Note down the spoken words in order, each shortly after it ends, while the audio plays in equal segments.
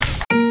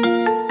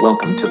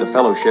Welcome to the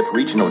Fellowship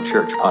Regional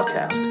Church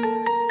podcast.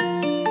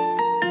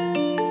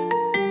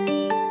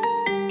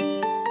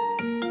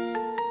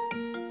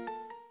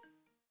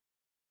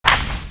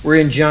 We're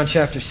in John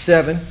chapter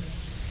 7.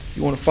 If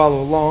you want to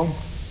follow along,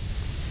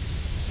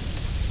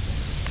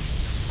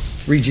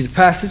 read you the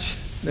passage,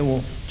 then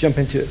we'll jump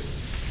into it.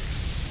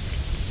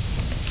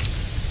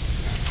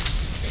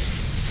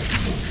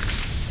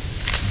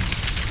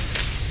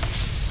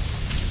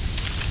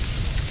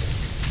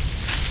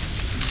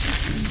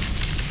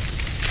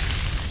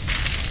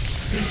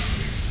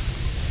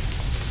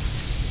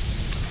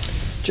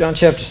 John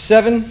chapter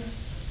 7,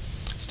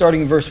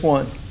 starting in verse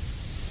 1.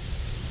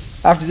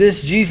 After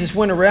this, Jesus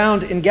went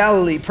around in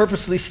Galilee,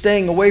 purposely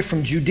staying away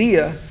from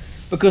Judea,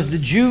 because the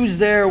Jews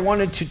there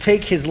wanted to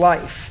take his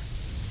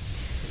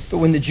life. But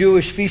when the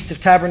Jewish Feast of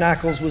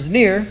Tabernacles was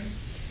near,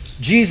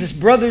 Jesus'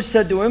 brothers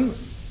said to him,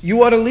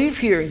 "You ought to leave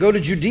here and go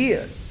to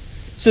Judea,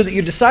 so that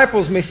your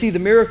disciples may see the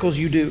miracles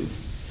you do.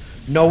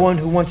 No one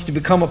who wants to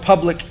become a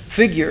public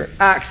figure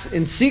acts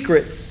in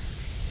secret.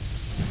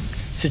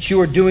 Since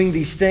you are doing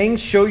these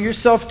things, show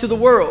yourself to the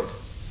world."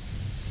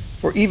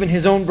 For even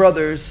his own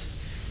brothers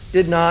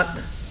did not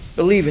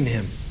believe in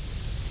him.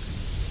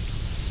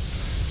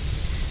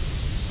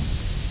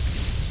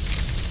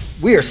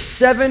 We are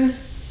 7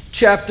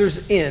 chapters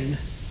in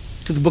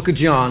to the book of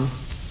John,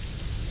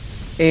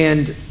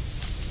 and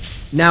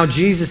now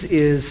Jesus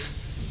is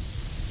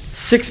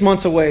 6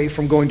 months away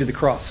from going to the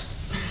cross.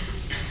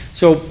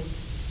 So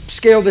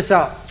scale this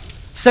out.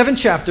 7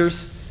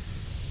 chapters,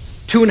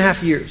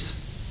 2.5 years.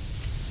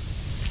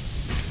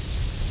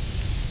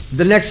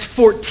 The next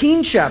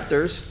 14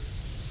 chapters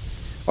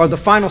are the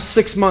final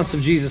 6 months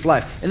of Jesus'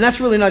 life. And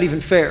that's really not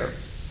even fair,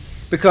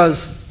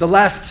 because the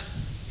last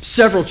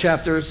several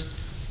chapters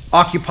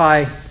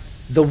occupy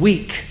the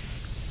week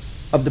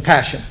of the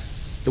Passion,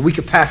 the week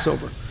of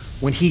Passover,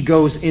 when he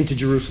goes into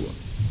Jerusalem.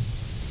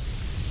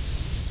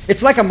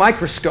 It's like a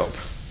microscope.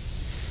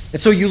 And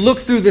so you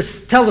look through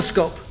this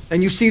telescope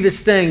and you see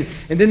this thing,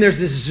 and then there's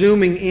this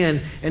zooming in.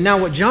 And now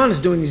what John is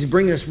doing is he's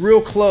bringing us real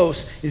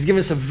close. He's giving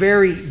us a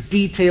very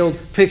detailed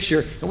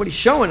picture. And what he's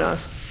showing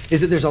us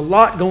is that there's a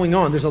lot going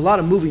on. There's a lot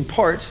of moving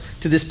parts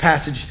to this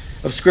passage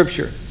of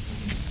Scripture.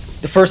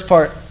 The first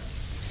part,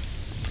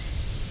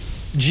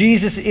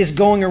 Jesus is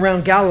going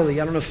around Galilee.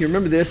 I don't know if you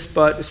remember this,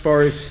 but as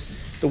far as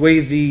the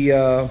way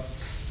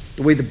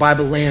the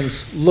Bible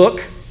lands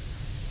look,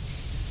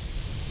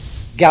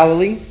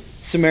 Galilee,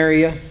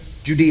 Samaria,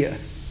 Judea.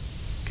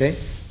 Okay?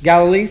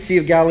 Galilee, Sea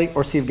of Galilee,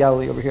 or Sea of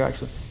Galilee over here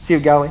actually. Sea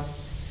of Galilee.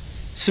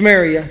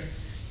 Samaria,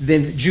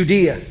 then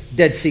Judea,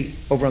 Dead Sea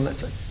over on that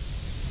side.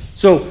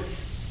 So,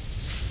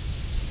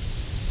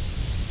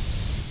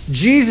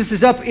 Jesus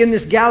is up in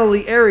this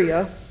Galilee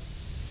area,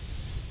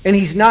 and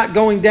he's not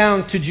going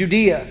down to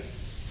Judea.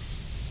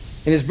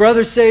 And his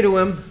brothers say to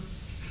him,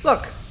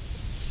 "Look,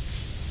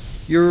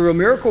 you're a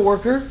miracle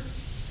worker.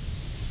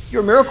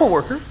 You're a miracle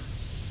worker.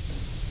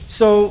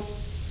 So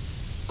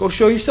go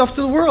show yourself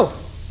to the world.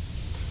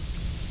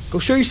 Go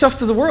show yourself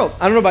to the world."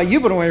 I don't know about you,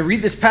 but when I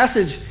read this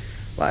passage,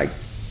 and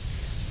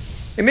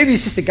maybe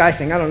it's just a guy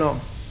thing, I don't know.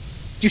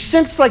 Do you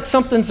sense like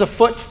something's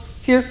afoot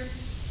here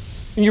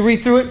when you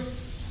read through it?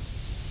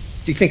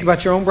 Do you think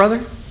about your own brother?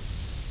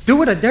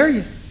 Do it, I dare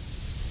you.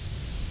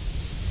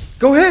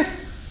 Go ahead.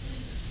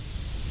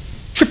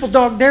 Triple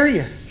dog dare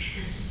you.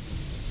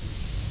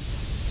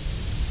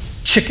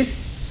 Chicken.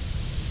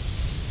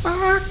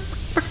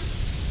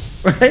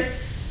 Right?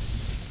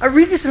 I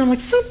read this and I'm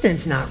like,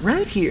 something's not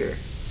right here.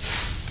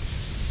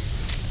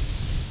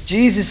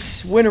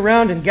 Jesus went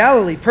around in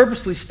Galilee,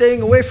 purposely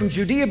staying away from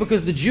Judea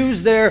because the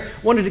Jews there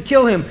wanted to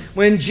kill him.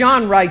 When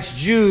John writes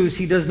Jews,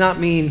 he does not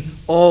mean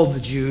all the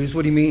Jews.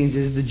 What he means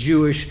is the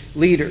Jewish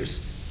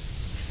leaders.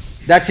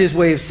 That's his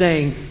way of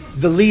saying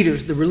the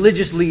leaders, the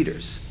religious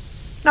leaders.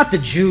 Not the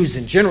Jews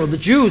in general. The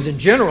Jews in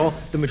general,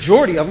 the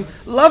majority of them,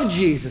 loved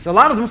Jesus. A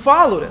lot of them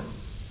followed him.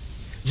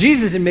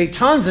 Jesus had made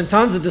tons and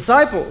tons of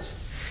disciples.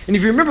 And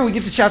if you remember, we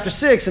get to chapter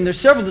 6, and there's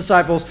several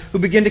disciples who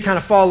begin to kind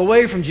of fall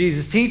away from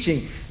Jesus' teaching,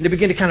 and they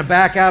begin to kind of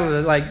back out of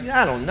it,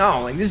 I don't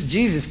know, this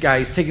Jesus guy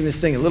is taking this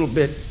thing a little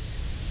bit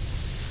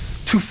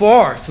too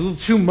far. It's a little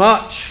too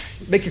much.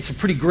 Making some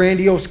pretty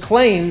grandiose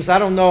claims. I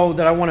don't know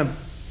that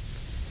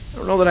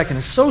I can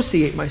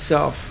associate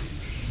myself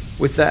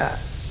with that.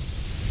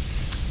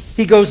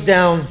 He goes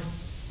down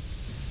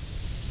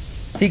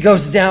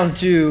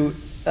to,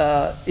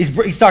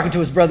 he's talking to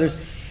his brothers.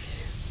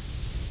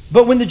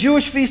 But when the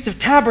Jewish Feast of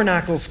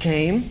Tabernacles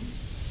came,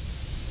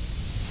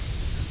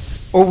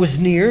 or was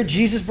near,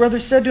 Jesus'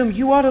 brothers said to him,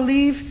 "You ought to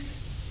leave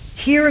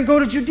here and go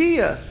to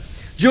Judea."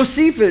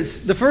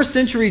 Josephus, the first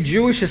century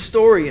Jewish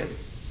historian,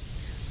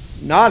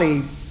 not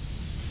a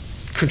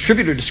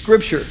contributor to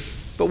Scripture,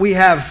 but we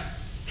have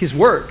his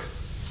work.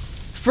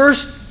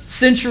 First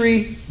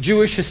century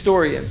Jewish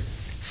historian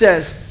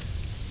says,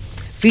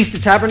 Feast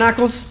of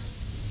Tabernacles,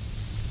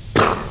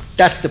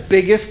 that's the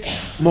biggest,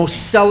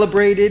 most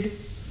celebrated,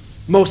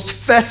 most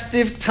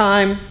festive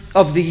time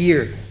of the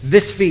year,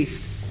 this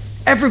feast.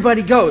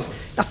 Everybody goes.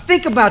 Now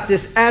think about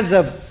this as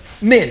of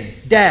men,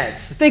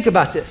 dads, think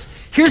about this.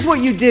 Here's what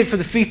you did for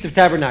the Feast of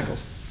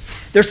Tabernacles.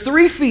 There's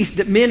 3 feasts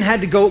that men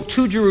had to go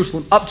to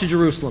Jerusalem, up to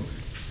Jerusalem.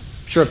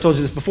 I'm sure I've told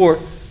you this before.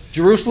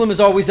 Jerusalem is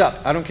always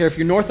up. I don't care if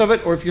you're north of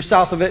it or if you're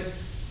south of it.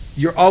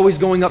 You're always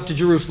going up to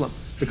Jerusalem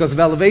because of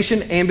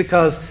elevation and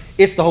because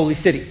it's the holy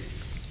city.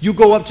 You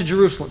go up to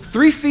Jerusalem.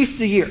 3 feasts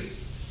a year.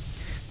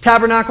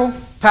 Tabernacle,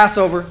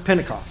 Passover,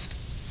 Pentecost.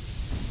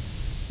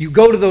 You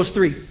go to those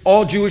 3.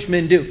 All Jewish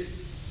men do.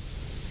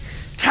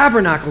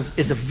 Tabernacles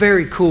is a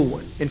very cool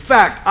one. In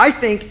fact, I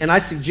think and I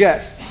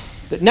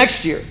suggest that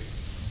next year,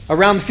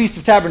 around the Feast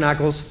of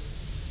Tabernacles,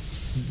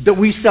 that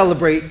we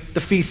celebrate the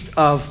Feast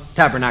of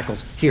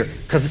Tabernacles here,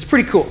 because it's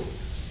pretty cool.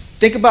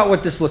 Think about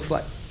what this looks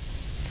like.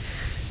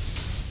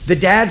 The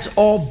dads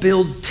all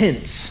build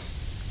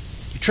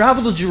tents. You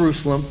travel to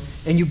Jerusalem,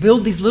 and you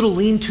build these little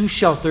lean-to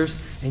shelters,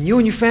 and you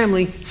and your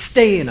family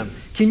stay in them.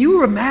 Can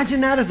you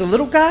imagine that as a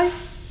little guy?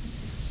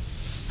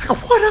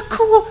 What a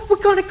cool,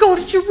 we're going to go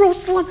to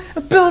Jerusalem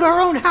and build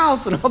our own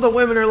house. And all the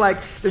women are like,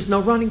 there's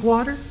no running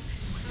water?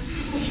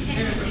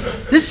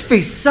 This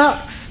feast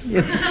sucks.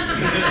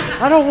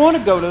 I don't want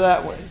to go to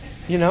that one,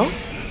 No.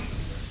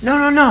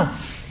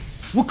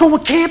 We're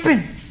going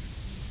camping.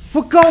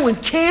 We're going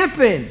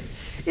camping.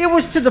 It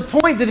was to the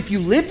point that if you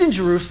lived in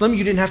Jerusalem,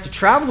 you didn't have to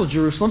travel to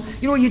Jerusalem.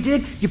 You know what you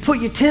did? You put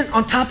your tent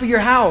on top of your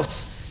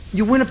house.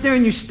 You went up there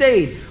and you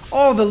stayed.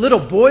 All the little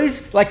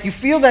boys, like you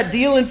feel that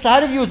deal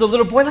inside of you as a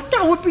little boy, like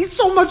that would be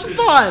so much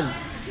fun.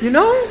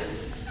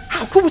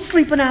 How cool is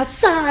sleeping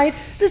outside?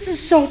 This is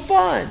so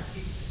fun.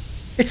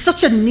 It's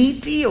such a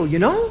neat deal,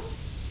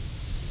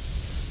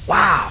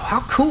 Wow,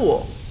 how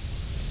cool.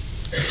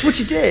 This is what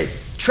you did.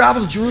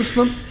 Travel to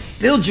Jerusalem,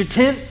 build your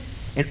tent,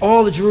 and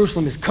all of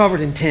Jerusalem is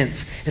covered in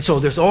tents. And so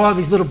there's all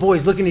these little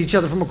boys looking at each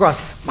other from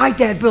across. My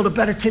dad built a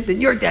better tent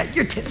than your dad.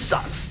 Your tent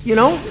sucks,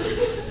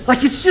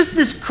 Like it's just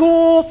this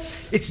cool,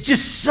 it's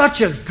just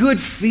such a good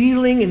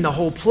feeling in the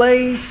whole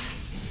place.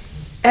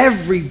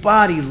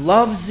 Everybody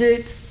loves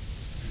it.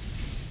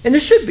 And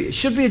it should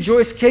be a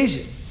joyous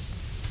occasion.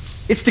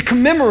 It's to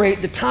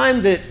commemorate the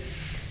time that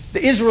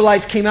the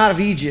Israelites came out of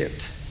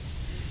Egypt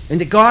and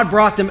that God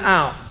brought them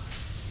out.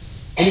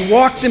 And he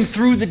walked them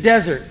through the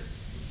desert.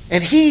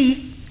 And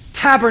he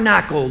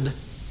tabernacled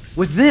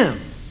with them.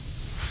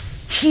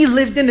 He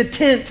lived in a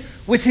tent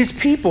with his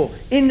people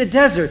in the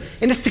desert.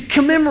 And it's to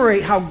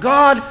commemorate how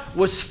God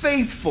was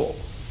faithful.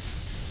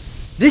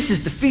 This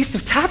is the Feast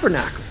of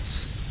Tabernacles.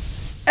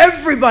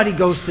 Everybody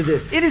goes to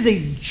this. It is a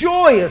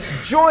joyous,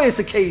 joyous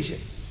occasion.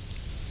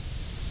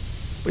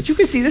 But you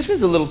can see this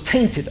one's a little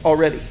tainted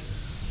already.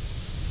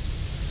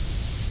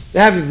 They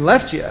haven't even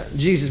left yet.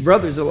 Jesus'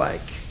 brothers are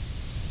like,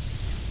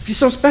 if you're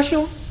so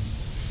special,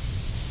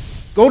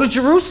 go to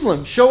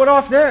Jerusalem. Show it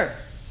off there.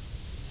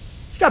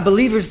 You got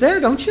believers there,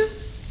 don't you?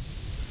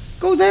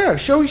 Go there.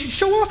 Show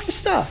off your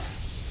stuff.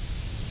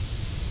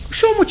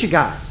 Show them what you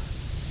got.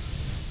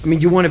 I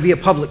mean, you want to be a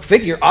public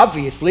figure,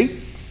 obviously.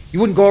 You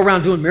wouldn't go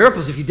around doing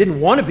miracles if you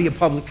didn't want to be a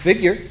public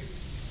figure.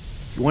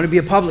 If you want to be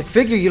a public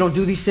figure, you don't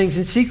do these things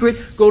in secret.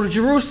 Go to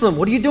Jerusalem.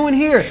 What are you doing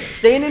here?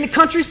 Staying in the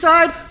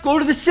countryside? Go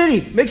to the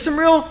city. Make some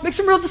real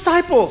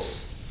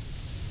disciples.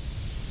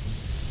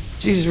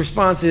 Jesus'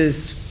 response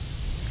is,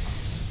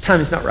 time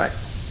is not right.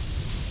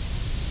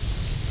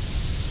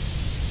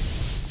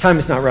 Time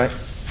is not right.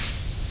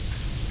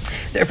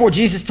 Therefore,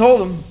 Jesus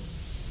told him,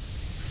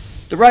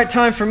 the right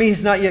time for me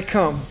has not yet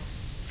come.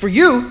 For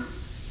you,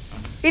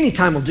 any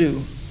time will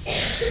do.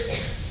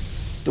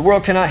 The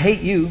world cannot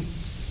hate you,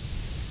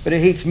 but it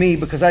hates me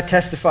because I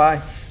testify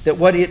that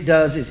what it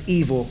does is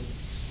evil.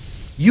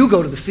 You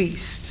go to the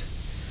feast.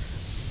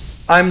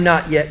 I'm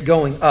not yet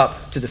going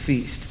up to the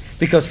feast,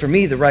 because for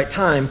me the right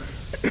time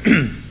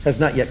has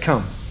not yet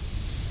come.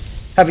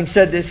 Having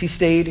said this, he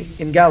stayed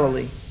in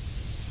Galilee.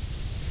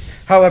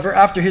 However,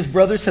 after his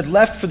brothers had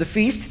left for the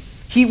feast,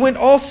 he went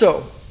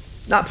also,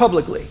 not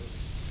publicly,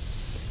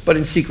 but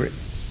in secret.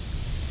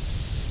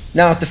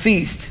 Now at the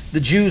feast, the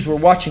Jews were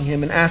watching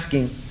him and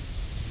asking,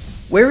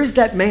 "Where is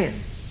that man?"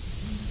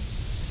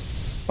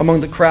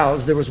 Among the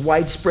crowds, there was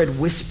widespread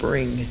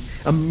whispering,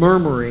 a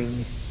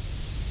murmuring.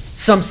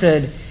 Some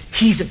said,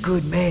 "He's a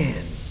good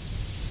man."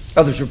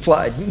 Others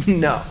replied,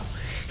 "No,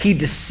 he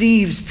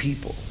deceives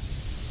people."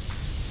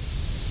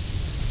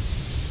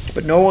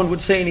 But no one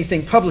would say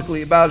anything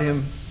publicly about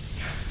him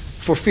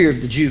for fear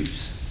of the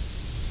Jews.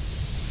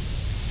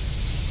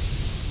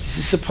 This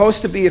is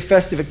supposed to be a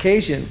festive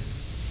occasion,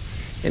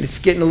 and it's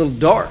getting a little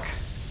dark.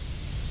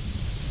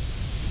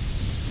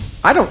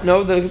 I don't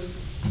know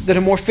that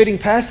a more fitting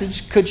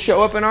passage could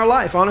show up in our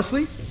life,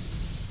 honestly,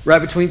 right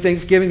between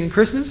Thanksgiving and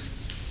Christmas.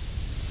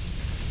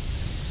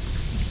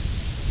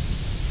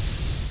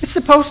 It's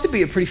supposed to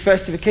be a pretty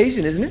festive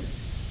occasion, isn't it?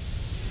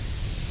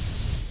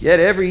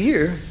 Yet every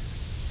year,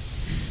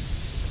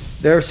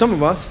 there are some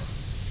of us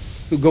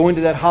who go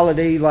into that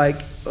holiday like,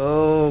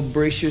 oh,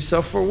 brace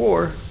yourself for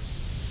war.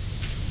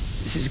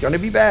 This is going to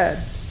be bad.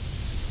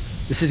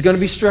 This is going to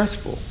be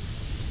stressful.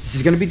 This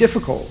is going to be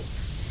difficult.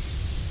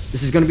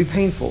 This is going to be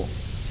painful.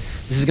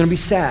 This is going to be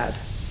sad.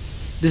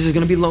 This is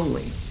going to be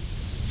lonely.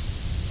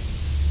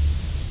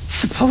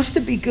 supposed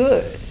to be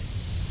good.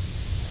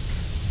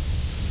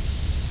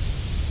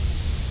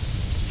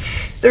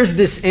 There's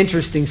this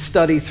interesting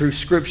study through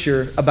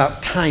Scripture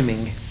about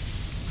timing.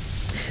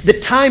 The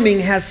timing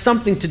has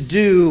something to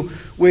do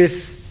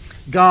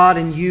with God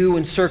and you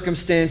and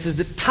circumstances.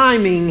 The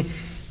timing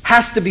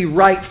has to be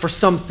right for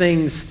some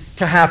things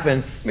to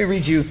happen. Let me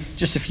read you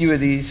just a few of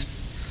these.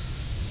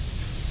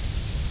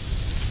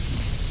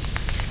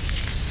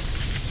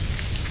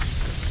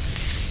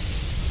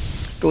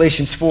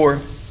 Galatians 4,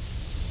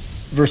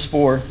 verse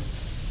 4.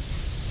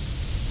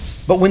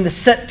 But when the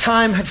set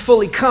time had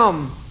fully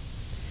come,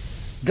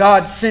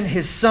 God sent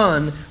his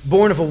Son,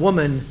 born of a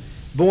woman,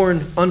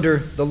 born under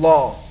the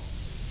law.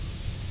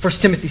 1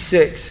 Timothy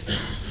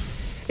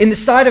 6. In the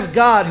sight of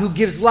God, who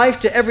gives life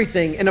to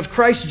everything, and of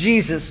Christ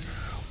Jesus,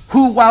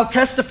 who, while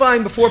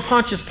testifying before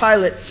Pontius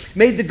Pilate,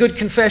 made the good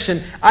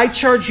confession, I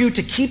charge you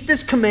to keep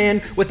this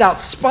command without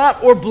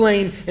spot or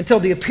blame until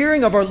the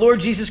appearing of our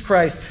Lord Jesus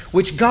Christ,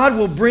 which God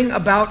will bring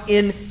about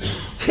in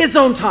his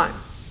own time.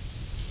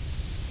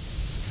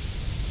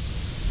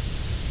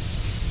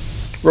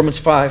 Romans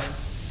 5,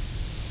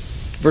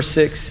 verse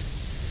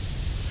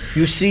 6.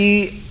 You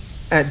see,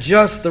 at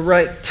just the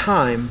right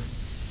time,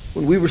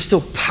 when we were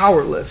still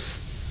powerless,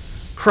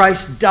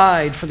 Christ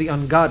died for the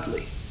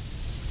ungodly.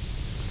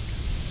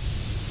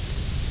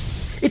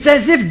 It's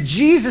as if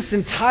Jesus'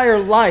 entire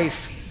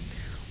life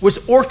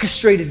was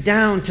orchestrated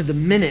down to the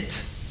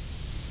minute.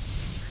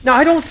 Now,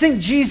 I don't think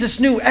Jesus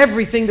knew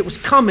everything that was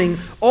coming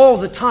all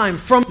the time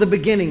from the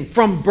beginning,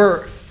 from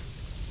birth.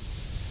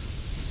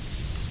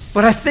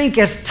 But I think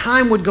as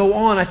time would go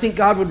on, I think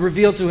God would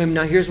reveal to him,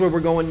 now here's where we're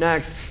going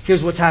next.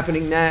 Here's what's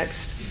happening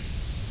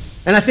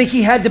next. And I think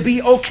he had to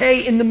be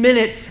okay in the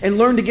minute and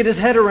learn to get his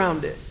head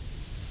around it.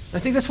 I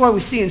think that's why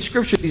we see in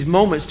Scripture these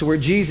moments to where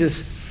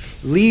Jesus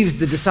leaves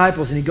the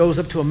disciples and he goes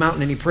up to a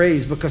mountain and he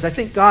prays, because I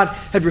think God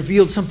had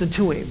revealed something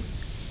to him.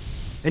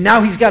 And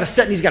now he's got to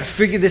sit and he's got to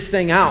figure this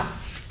thing out.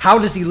 How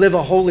does he live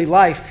a holy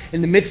life in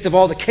the midst of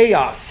all the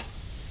chaos?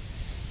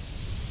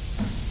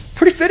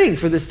 Pretty fitting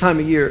for this time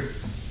of year.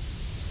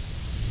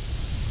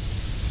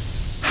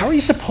 How are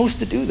you supposed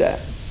to do that?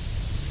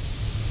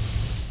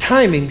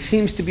 Timing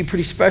seems to be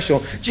pretty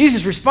special.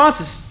 Jesus' response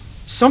is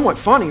somewhat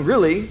funny,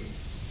 really.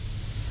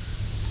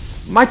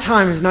 My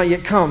time has not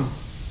yet come.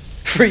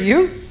 For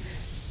you,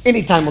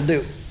 any time will do.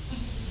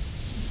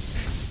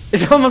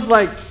 It's almost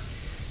like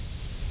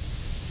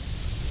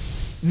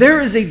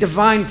there is a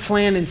divine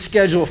plan and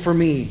schedule for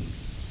me.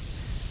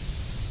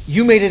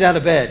 You made it out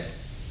of bed.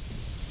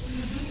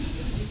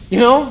 You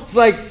know, it's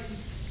like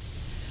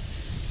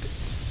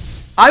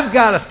I've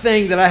got a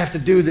thing that I have to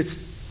do that's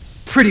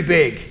pretty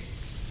big.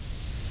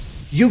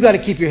 You got to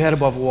keep your head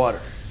above water.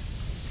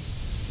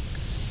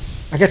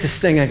 I got this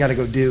thing I got to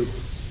go do.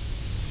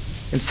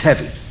 And it's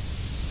heavy.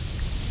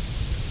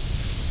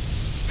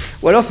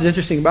 What else is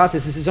interesting about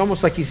this is it's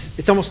almost like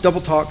it's almost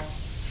double talk.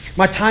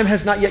 My time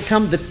has not yet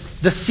come.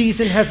 The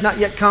season has not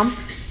yet come.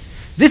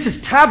 This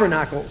is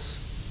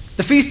Tabernacles,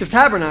 the Feast of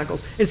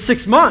Tabernacles. In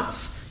 6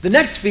 months, the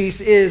next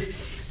feast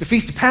is the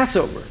Feast of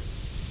Passover,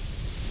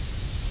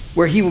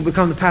 where he will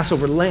become the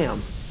Passover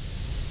lamb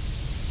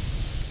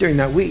during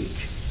that week,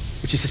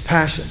 which is his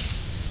passion,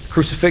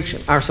 crucifixion,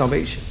 our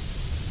salvation.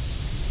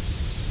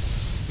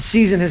 The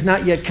season has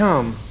not yet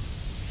come.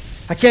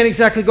 I can't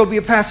exactly go be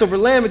a Passover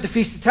lamb at the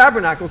Feast of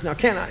Tabernacles now,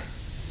 can I?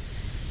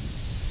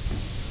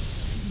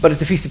 But at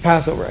the Feast of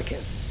Passover, I can.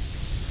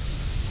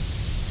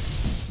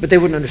 But they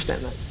wouldn't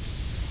understand that.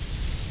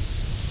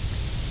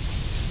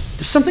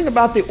 There's something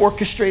about the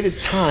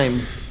orchestrated time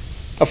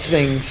of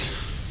things.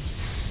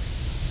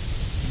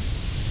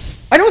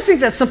 I don't think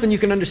that's something you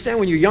can understand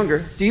when you're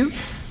younger, do you?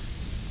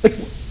 Like,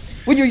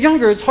 when you're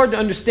younger, it's hard to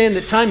understand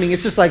the timing.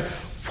 It's just like,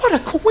 what a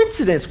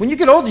coincidence. When you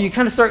get older, you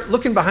kind of start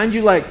looking behind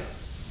you like,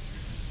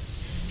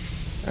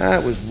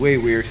 that was way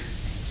weird.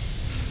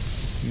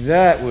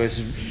 That was...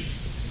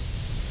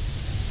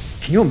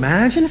 Can you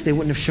imagine if they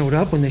wouldn't have showed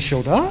up when they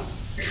showed up?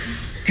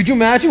 Could you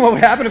imagine what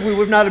would happen if we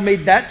would not have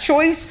made that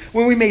choice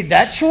when we made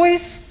that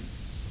choice?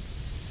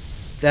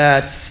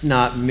 That's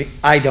not me.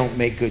 I don't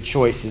make good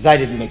choices. I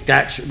didn't make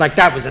that choice. Like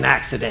that was an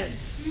accident.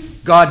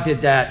 God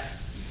did that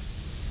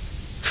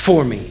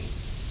for me.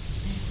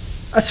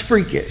 That's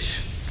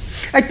freakish.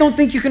 I don't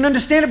think you can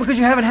understand it because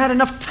you haven't had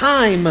enough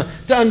time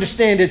to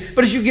understand it.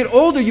 But as you get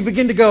older, you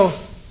begin to go,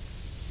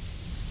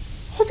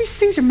 all these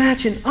things are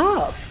matching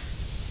up.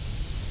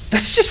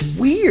 That's just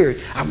weird.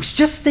 I was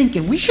just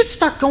thinking we should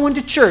start going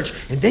to church.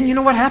 And then you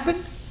know what happened?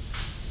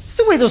 It's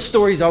the way those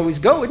stories always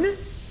go, isn't it?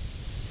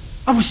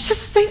 I was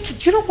just thinking,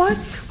 you know what?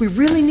 We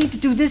really need to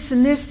do this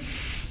and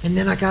this. And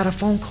then I got a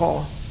phone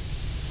call.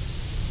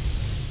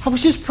 I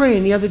was just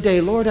praying the other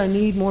day, Lord, I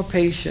need more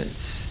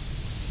patience.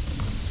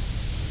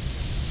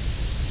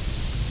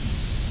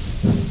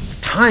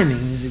 The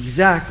timing is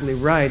exactly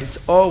right. It's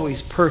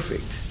always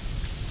perfect.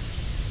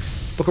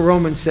 The book of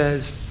Romans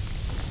says,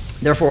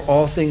 therefore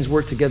all things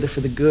work together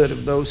for the good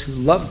of those who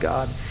love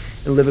God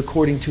and live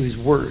according to his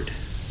word.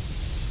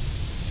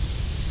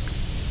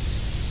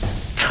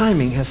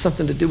 Timing has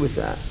something to do with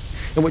that.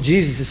 And what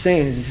Jesus is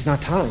saying is it's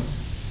not time.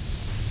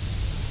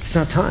 It's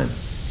not time.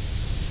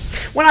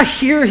 When I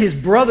hear his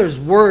brother's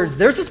words,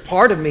 there's this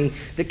part of me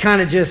that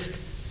kind of just,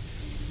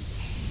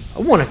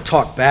 I want to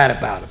talk bad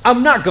about him.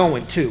 I'm not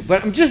going to,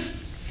 but I'm just,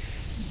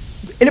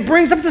 and it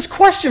brings up this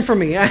question for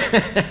me.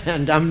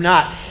 And I'm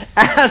not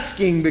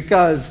asking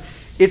because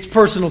it's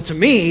personal to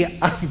me.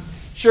 I'm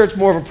sure it's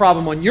more of a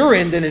problem on your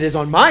end than it is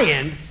on my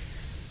end.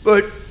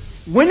 But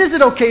when is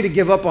it okay to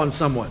give up on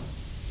someone?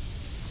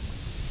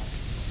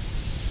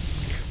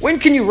 When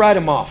can you write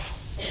them off?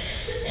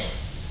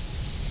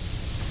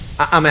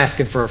 I'm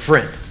asking for a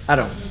friend. I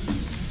don't.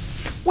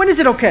 When is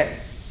it okay?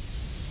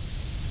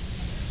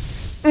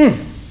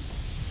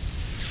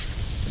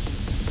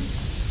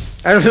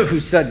 I don't know who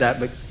said that,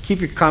 but keep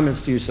your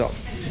comments to yourself.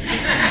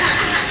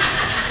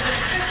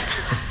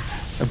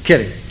 I'm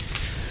kidding.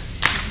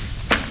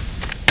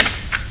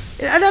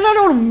 And I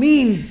don't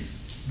mean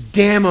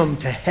damn them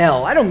to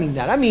hell. I don't mean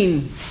that. I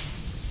mean,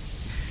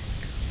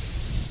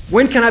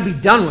 when can I be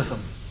done with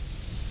them?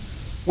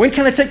 When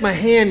can I take my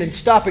hand and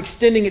stop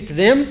extending it to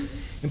them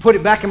and put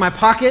it back in my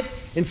pocket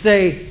and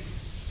say,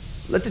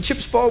 let the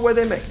chips fall where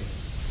they may?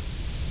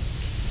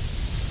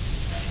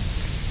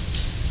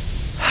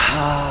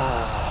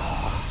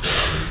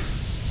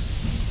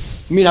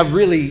 I mean,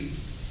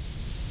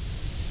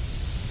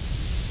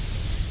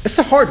 it's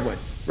a hard one,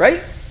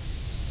 right?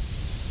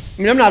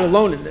 I mean, I'm not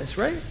alone in this,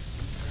 right?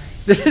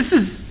 This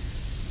is,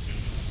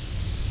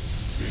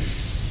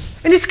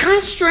 and it's kind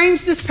of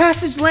strange this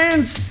passage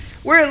lands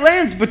where it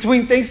lands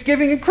between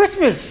Thanksgiving and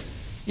Christmas,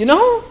 you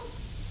know?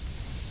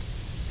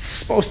 It's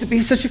supposed to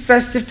be such a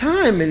festive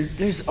time, and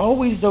there's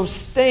always those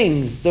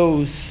things,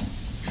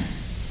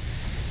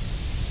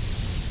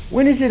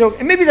 when is it okay?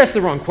 And maybe that's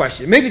the wrong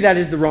question. Maybe that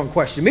is the wrong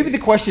question. Maybe the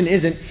question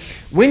isn't,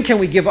 when can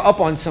we give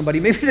up on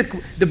somebody? Maybe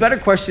the better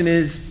question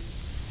is,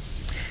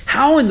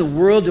 how in the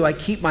world do I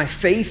keep my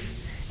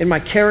faith and my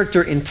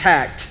character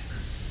intact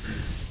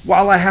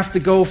while I have to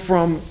go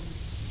from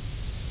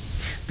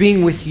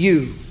being with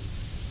you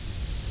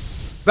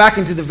back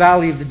into the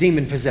valley of the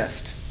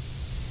demon-possessed?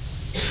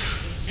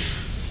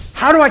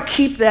 How do I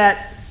keep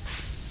that?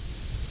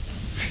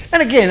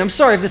 And again, I'm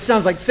sorry if this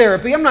sounds like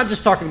therapy. I'm not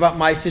just talking about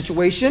my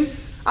situation.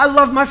 I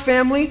love my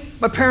family.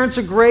 My parents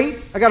are great.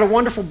 I got a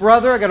wonderful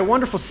brother. I got a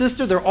wonderful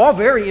sister. They're all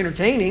very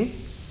entertaining.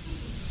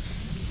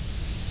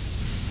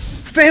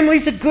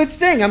 Family's a good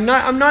thing. I'm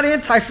not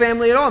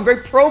anti-family at all. I'm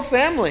very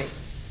pro-family.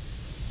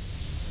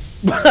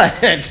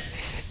 But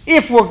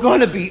if we're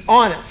going to be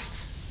honest,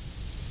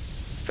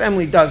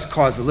 family does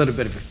cause a little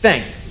bit of a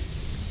thing.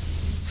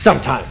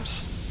 Sometimes.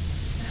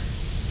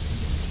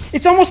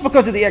 It's almost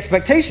because of the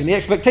expectation. The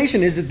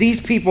expectation is that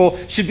these people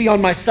should be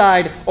on my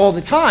side all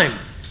the time.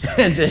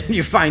 And then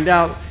you find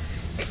out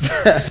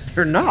that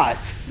they're not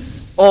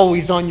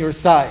always on your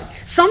side.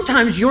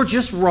 Sometimes you're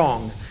just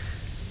wrong.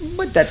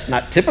 But that's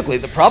not typically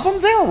the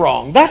problem. They're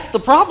wrong. That's the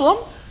problem.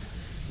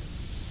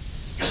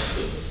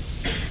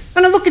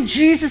 And I look at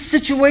Jesus'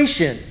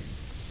 situation.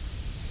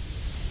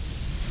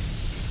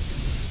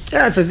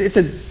 Yeah,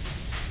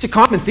 it's a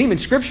common theme in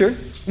Scripture.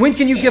 When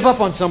can you give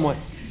up on someone?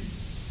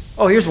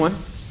 Oh, here's one.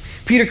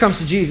 Peter comes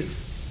to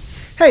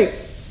Jesus. Hey,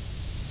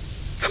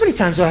 how many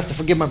times do I have to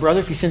forgive my brother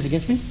if he sins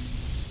against me?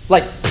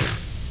 Like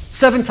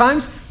 7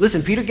 times?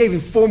 Listen, Peter gave him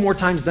 4 more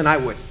times than I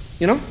would.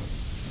 You know?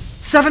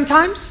 7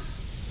 times?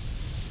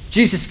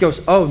 Jesus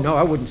goes, oh, no,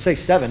 I wouldn't say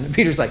 7. And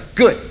Peter's like,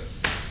 good.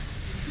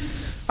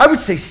 I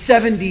would say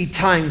 70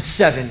 times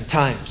 7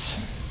 times.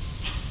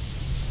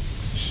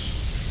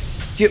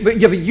 But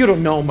you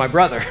don't know my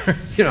brother.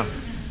 You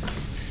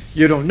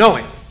don't know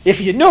him. If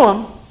you know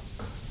him,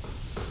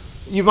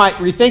 you might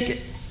rethink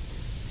it.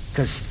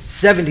 Because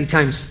 70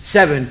 times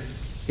 7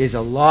 is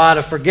a lot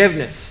of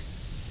forgiveness.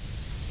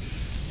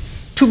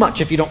 Too much,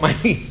 if you don't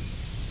mind me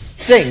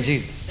saying,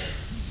 Jesus.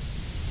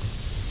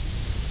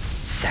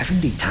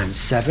 70 times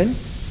 7?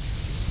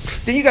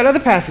 Then you got other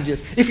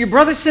passages. If your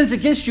brother sins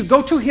against you,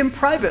 go to him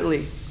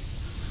privately.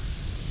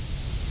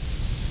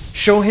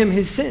 Show him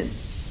his sin.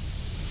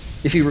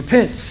 If he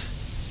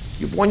repents,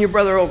 you've won your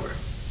brother over.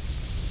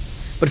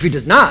 But if he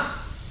does not,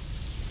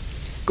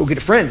 go get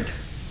a friend.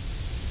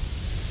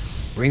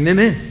 Bring them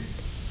in.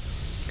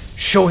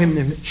 Show him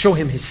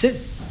his sin.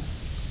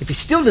 If he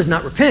still does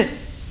not repent,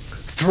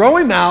 throw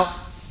him out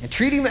and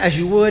treat him as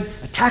you would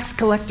a tax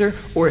collector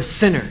or a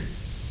sinner.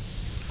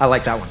 I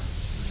like that one.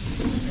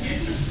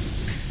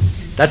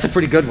 That's a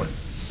pretty good one.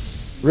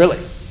 Really.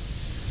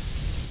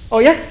 Oh,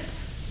 yeah?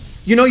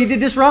 You know you did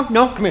this wrong?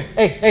 No? Come here.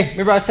 Hey,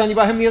 remember I was telling you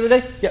about him the other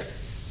day? Yeah.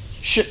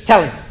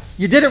 Tell him.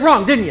 You did it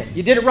wrong, didn't you?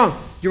 You did it wrong.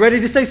 You ready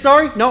to say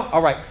sorry? No?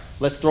 All right.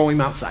 Let's throw him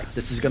outside.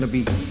 This is going to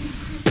be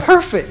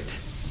perfect.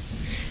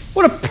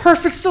 What a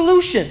perfect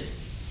solution.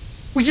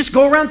 We just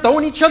go around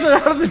throwing each other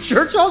out of the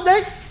church all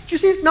day? Did you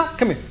see it? No?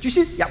 Come here. Did you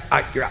see it? Yeah. All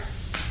right, you're out.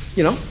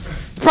 You know?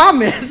 The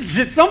problem is,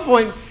 at some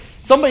point,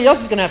 somebody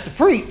else is going to have to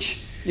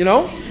preach, you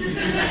know?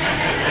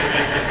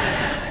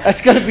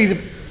 That's going to be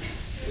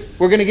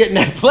we're going to get in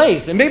that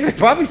place. And maybe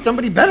probably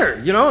somebody better,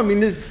 you know? I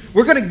mean,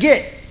 we're going to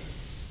get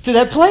to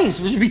that place.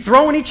 We should be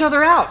throwing each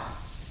other out.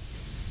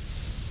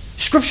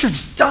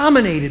 Scripture's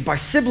dominated by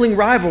sibling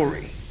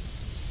rivalry.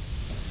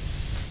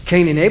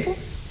 Cain and Abel,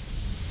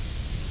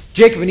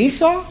 Jacob and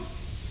Esau,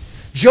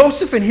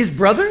 Joseph and his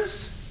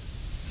brothers.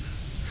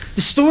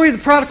 The story of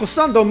the prodigal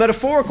son, though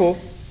metaphorical,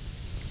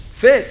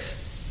 fits.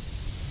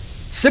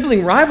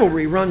 Sibling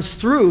rivalry runs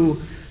through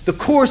the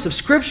course of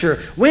Scripture.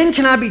 When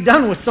can I be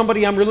done with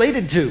somebody I'm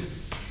related to?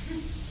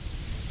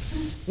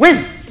 When?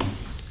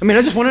 I mean,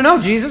 I just want to know,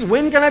 Jesus,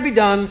 when can I be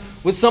done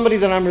with somebody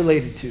that I'm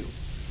related to?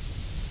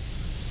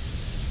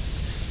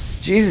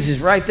 Jesus is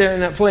right there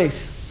in that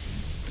place.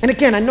 And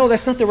again, I know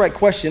that's not the right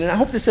question, and I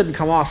hope this doesn't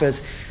come off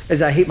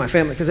as I hate my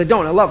family, because I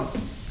don't. I love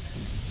them.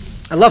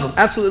 I love them.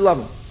 Absolutely love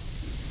them.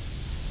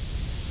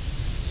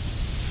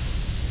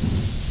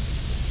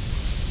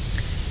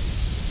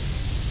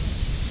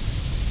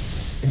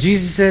 And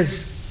Jesus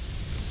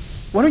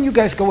says, why don't you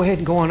guys go ahead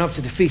and go on up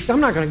to the feast? I'm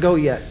not going to go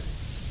yet.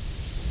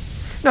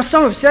 Now,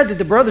 some have said that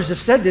the brothers have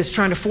said this,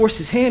 trying to force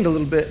his hand a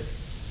little bit.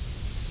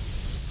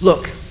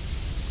 Look,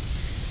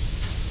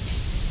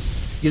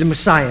 you're the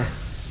Messiah.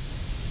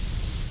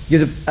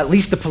 You're at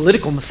least the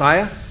political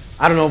Messiah.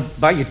 I don't know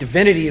about your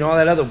divinity and all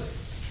that other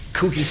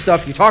kooky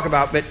stuff you talk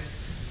about, but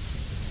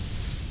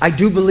I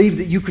do believe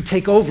that you could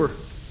take over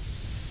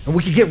and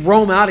we could get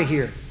Rome out of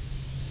here.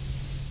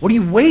 What are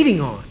you waiting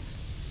on?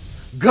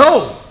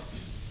 Go.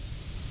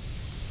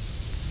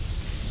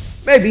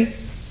 Maybe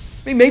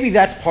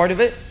that's part of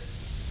it.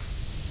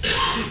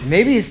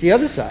 Maybe it's the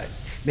other side.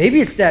 Maybe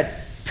it's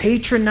that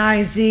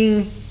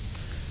patronizing,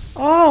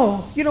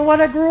 oh, you know what?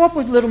 I grew up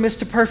with little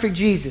Mr. Perfect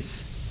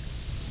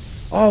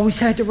Jesus. Always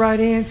had the right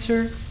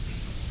answer.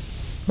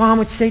 Mom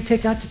would say,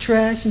 take out the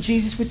trash, and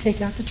Jesus would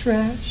take out the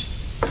trash.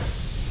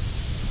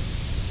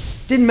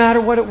 Didn't matter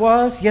what it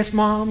was. Yes,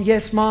 Mom.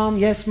 Yes, Mom.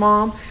 Yes,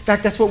 Mom. In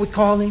fact, that's what we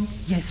call him.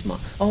 Yes, Mom.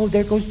 Oh,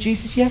 there goes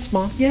Jesus. Yes,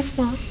 Mom. Yes,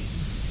 Mom.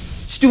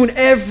 Just doing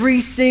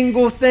every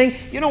single thing.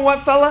 You know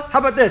what, fella? How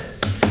about this?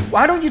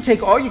 Why don't you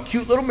take all your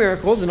cute little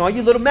miracles and all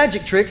your little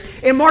magic tricks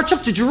and march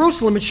up to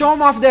Jerusalem and show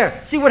them off there?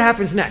 See what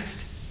happens next.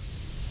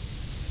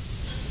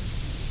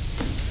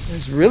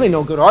 There's really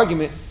no good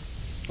argument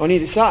on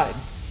either side.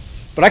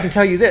 But I can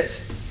tell you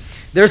this.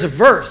 There's a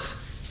verse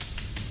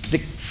that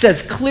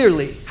says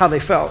clearly how they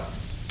felt.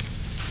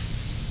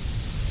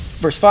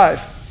 Verse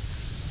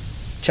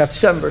 5. Chapter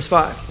 7, verse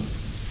 5.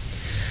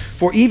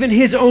 For even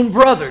his own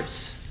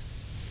brothers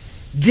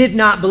did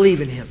not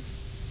believe in him.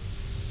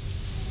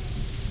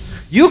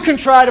 You can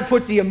try to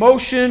put the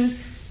emotion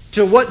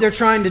to what they're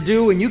trying to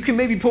do, and you can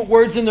maybe put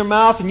words in their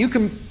mouth, and you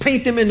can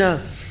paint them in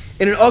an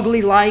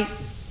ugly light.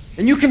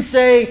 And you can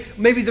say,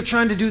 maybe they're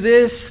trying to do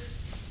this.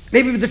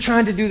 Maybe they're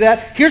trying to do that.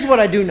 Here's what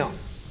I do know.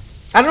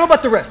 I don't know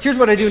about the rest. Here's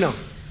what I do know.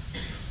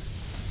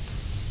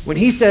 When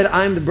he said,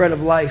 I'm the bread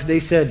of life, they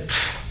said,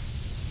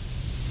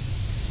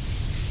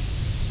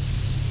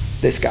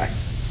 this guy.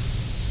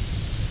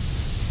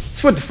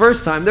 This wasn't the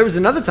first time. There was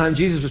another time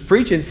Jesus was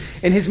preaching,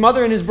 and his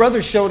mother and his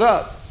brothers showed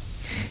up.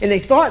 And they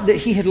thought that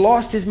he had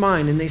lost his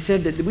mind, and they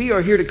said that we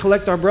are here to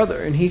collect our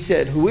brother. And he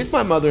said, who is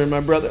my mother and my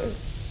brother?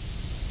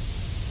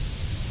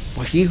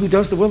 Well, he who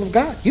does the will of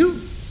God, you.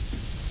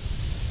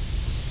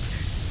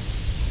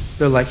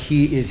 They're like,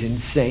 he is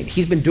insane.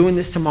 He's been doing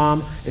this to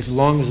Mom as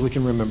long as we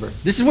can remember.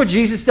 This is what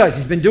Jesus does.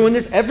 He's been doing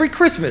this every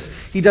Christmas.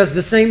 He does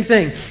the same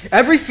thing.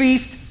 Every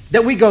feast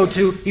that we go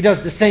to, he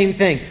does the same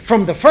thing.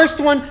 From the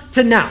first one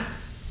to now.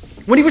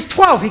 When he was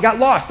 12, he got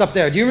lost up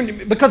there.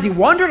 Because he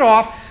wandered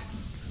off.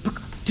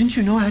 Didn't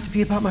you know I had to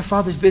be about my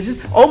Father's business?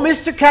 Oh,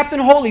 Mr. Captain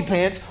Holy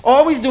Pants,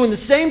 always doing the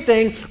same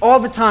thing all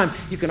the time.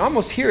 You can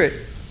almost hear it.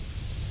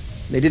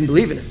 They didn't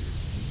believe in it.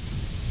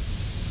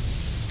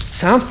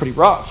 Sounds pretty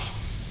rough.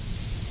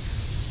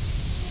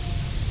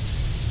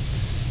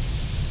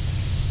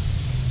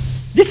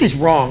 This is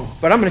wrong,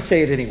 but I'm going to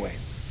say it anyway.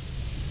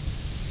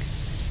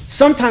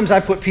 Sometimes I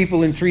put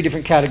people in 3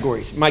 different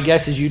categories. My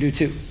guess is you do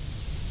too.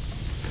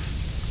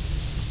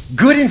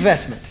 Good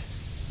investment.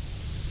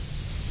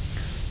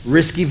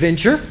 Risky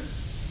venture.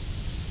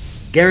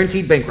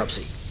 Guaranteed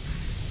bankruptcy.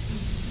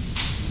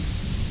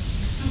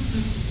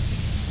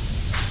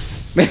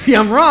 Maybe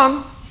I'm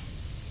wrong.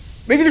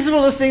 Maybe this is one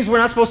of those things we're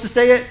not supposed to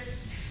say it,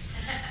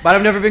 but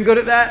I've never been good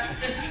at that.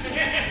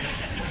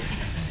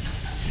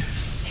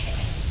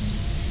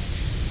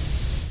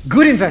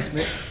 Good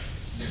investment.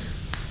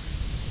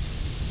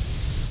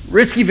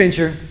 Risky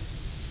venture.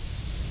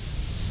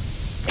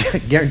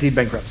 Guaranteed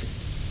bankruptcy.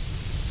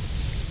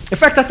 In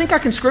fact, I think I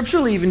can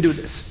scripturally even do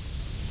this.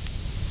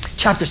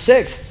 Chapter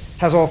 6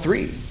 has all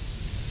 3.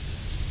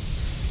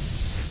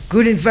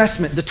 Good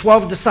investment, the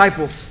 12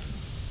 disciples.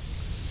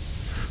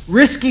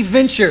 Risky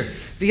venture,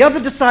 the other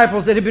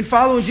disciples that had been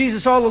following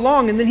Jesus all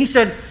along. And then he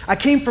said, I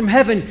came from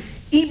heaven,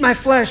 eat my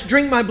flesh,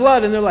 drink my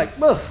blood. And they're like,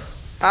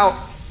 out.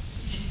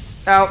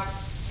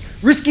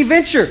 Risky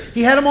venture.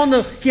 He had them on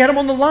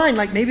the line,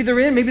 like maybe they're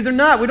in, maybe they're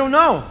not. We don't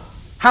know.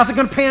 How's it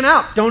going to pan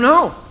out? Don't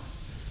know.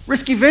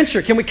 Risky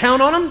venture. Can we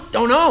count on them?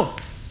 Don't know.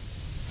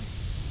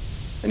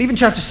 And even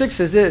chapter 6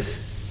 says this,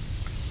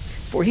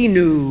 for he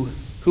knew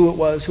who it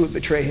was who would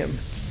betray him.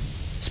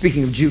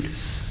 Speaking of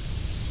Judas.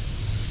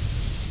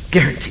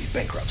 Guaranteed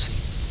bankruptcy.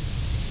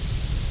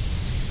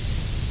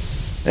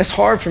 It's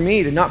hard for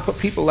me to not put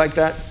people like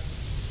that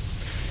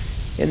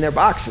in their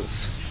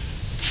boxes.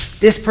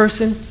 This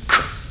person,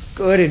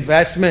 good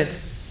investment.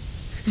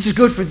 This is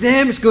good for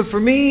them. It's good for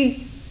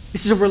me.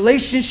 This is a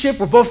relationship.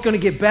 We're both going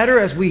to get better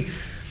as we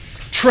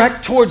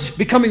trek towards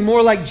becoming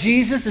more like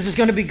Jesus. This is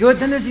going to be good.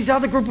 Then there's these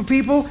other group of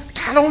people.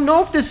 I don't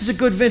know if this is a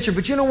good venture,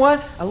 but you know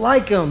what? I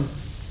like them.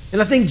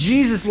 And I think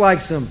Jesus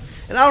likes them.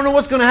 And I don't know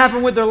what's going to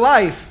happen with their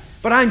life,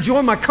 but I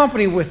enjoy my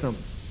company with them.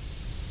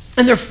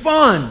 And they're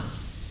fun.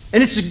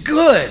 And it's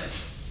good.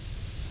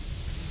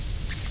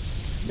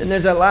 Then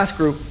there's that last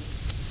group.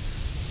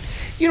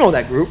 You know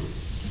that group.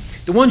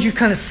 The ones you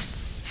kind of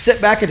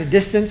sit back at a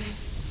distance.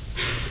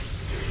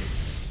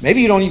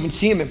 Maybe you don't even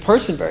see them in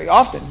person very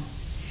often.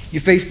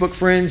 Your Facebook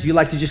friends, you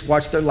like to just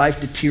watch their life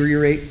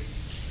deteriorate,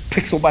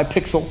 pixel by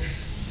pixel,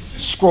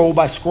 scroll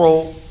by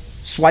scroll,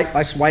 swipe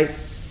by swipe.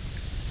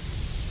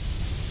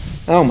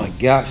 Oh my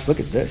gosh, look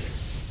at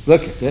this.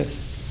 Look at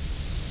this.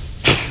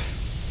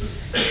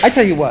 I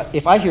tell you what,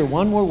 if I hear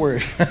one more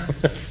word,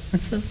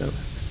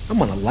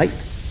 I'm on a light.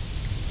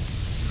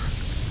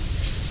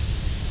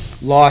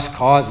 Lost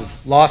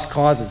causes, lost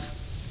causes.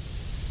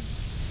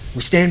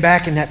 We stand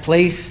back in that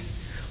place.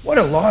 What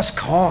a lost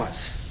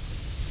cause.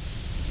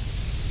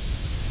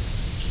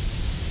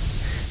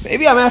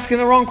 Maybe I'm asking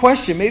the wrong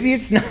question. Maybe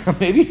it's not.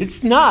 Maybe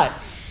it's not.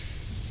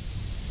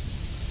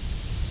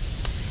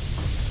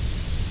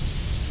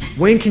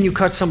 When can you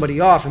cut somebody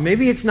off? And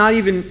maybe it's not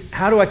even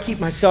how do I keep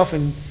myself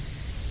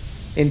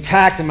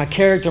intact in my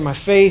character, my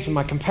faith, and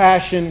my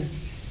compassion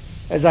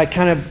as I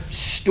kind of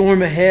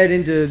storm ahead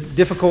into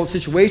difficult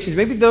situations.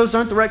 Maybe those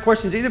aren't the right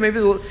questions either. Maybe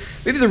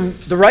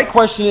the right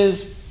question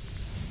is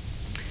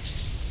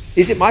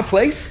it my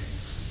place?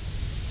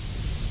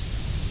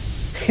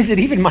 Is it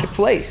even my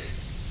place?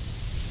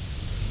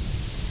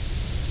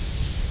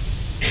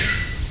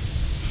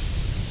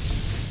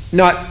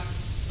 Not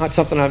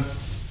something I've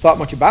thought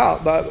much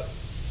about, but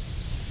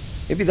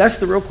maybe that's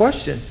the real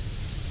question.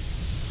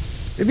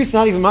 Maybe it's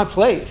not even my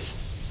place.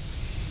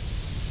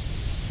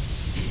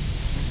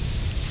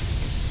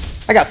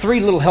 I got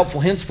 3 little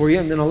helpful hints for you,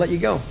 and then I'll let you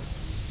go.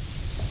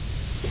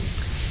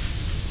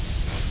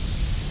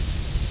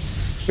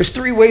 There's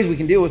 3 ways we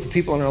can deal with the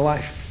people in our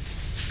life.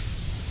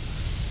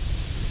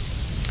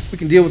 We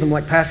can deal with them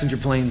like passenger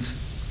planes.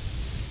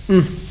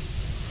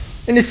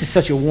 And this is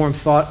such a warm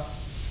thought.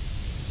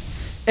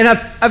 And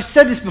I've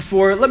said this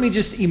before. Let me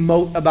just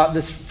emote about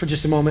this for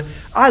just a moment.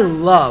 I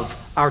love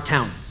our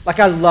town. Like,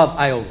 I love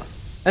Iola.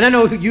 And I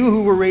know you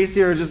who were raised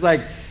here are just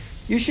like,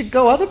 you should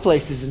go other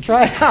places and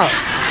try it out.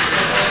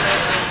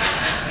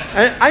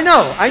 I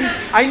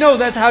know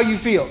that's how you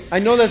feel. I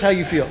know that's how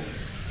you feel.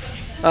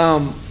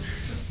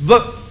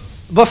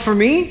 But for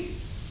me,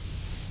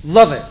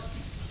 love it.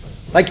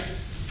 Like,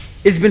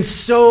 it has been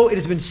so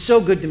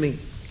good to me.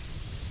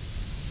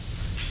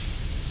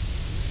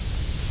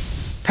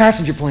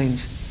 Passenger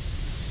planes.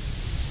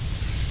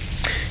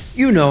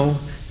 You know,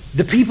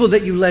 the people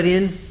that you let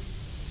in,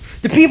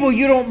 the people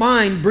you don't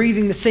mind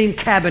breathing the same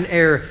cabin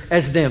air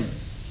as them.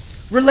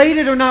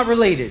 Related or not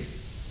related.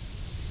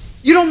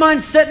 You don't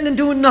mind sitting and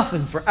doing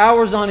nothing for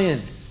hours on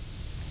end.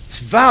 It's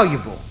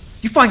valuable.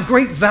 You find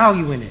great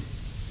value in it.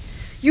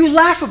 You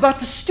laugh about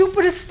the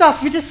stupidest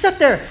stuff. You just sit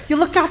there. You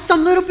look out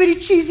some little bitty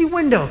cheesy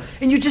window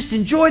and you just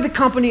enjoy the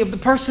company of the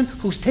person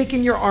who's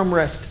taking your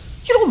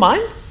armrest. You don't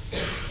mind.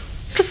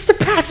 Because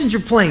it's a passenger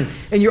plane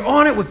and you're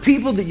on it with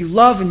people that you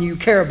love and you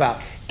care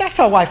about. That's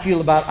how I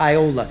feel about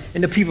Iola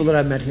and the people that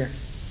I've met here.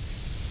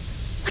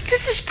 Like,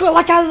 this is good.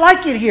 Like, I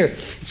like it here.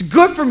 It's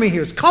good for me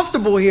here. It's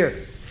comfortable here.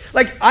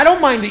 Like, I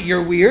don't mind that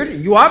you're weird.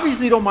 You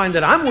obviously don't mind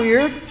that I'm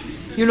weird,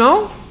 you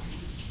know?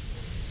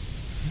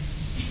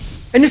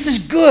 And this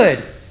is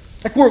good.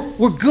 Like,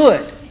 we're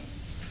good.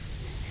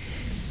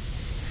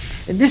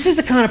 And this is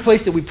the kind of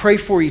place that we pray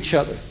for each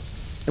other.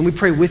 And we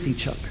pray with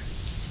each other.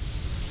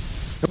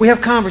 And we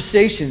have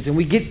conversations and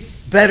we get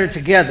better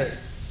together.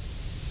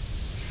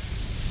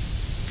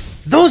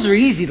 Those are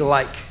easy to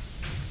like.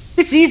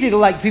 It's easy to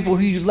like people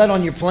who you let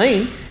on your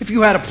plane. If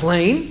you had a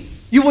plane,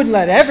 you wouldn't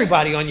let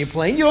everybody on your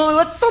plane. You'd only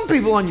let some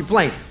people on your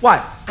plane.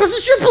 Why? Because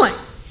it's your plane.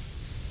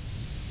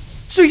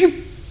 So you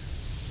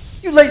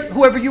let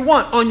whoever you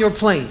want on your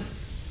plane.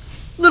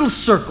 Little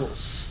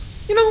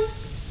circles, you know?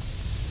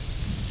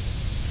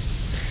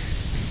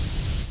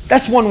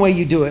 That's one way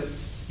you do it.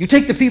 You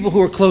take the people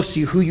who are close to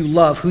you, who you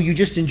love, who you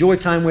just enjoy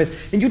time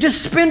with, and you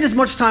just spend as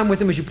much time with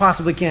them as you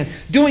possibly can.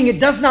 Doing it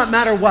does not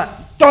matter what.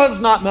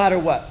 Does not matter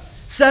what.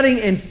 Setting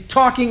and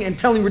talking and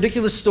telling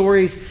ridiculous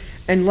stories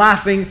and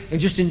laughing and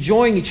just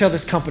enjoying each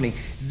other's company.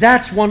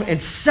 That's one,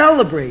 and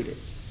celebrate it.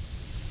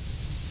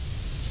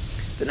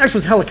 The next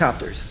one's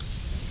helicopters.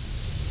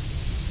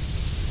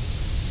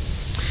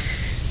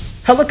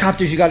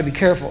 Helicopters, you got to be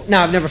careful.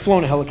 Now, I've never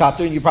flown a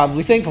helicopter, and you're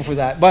probably thankful for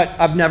that, but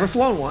I've never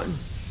flown one.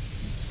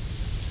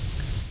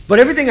 But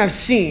everything I've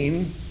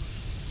seen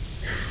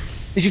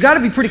is you got to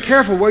be pretty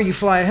careful where you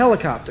fly a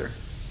helicopter.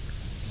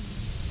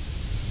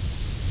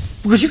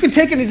 Because you can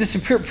take it into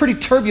some pretty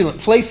turbulent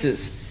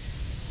places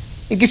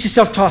and get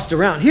yourself tossed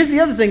around. Here's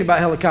the other thing about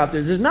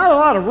helicopters. There's not a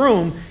lot of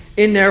room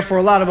in there for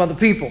a lot of other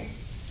people.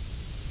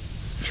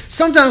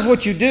 Sometimes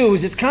what you do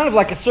is it's kind of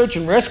like a search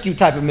and rescue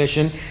type of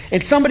mission,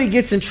 and somebody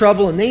gets in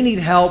trouble and they need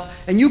help,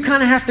 and you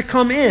kind of have to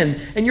come in.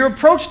 And your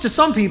approach to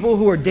some people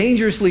who are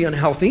dangerously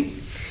unhealthy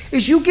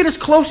is you get as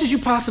close as you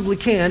possibly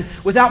can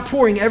without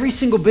pouring every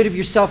single bit of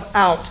yourself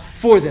out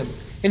for them.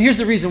 And here's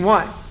the reason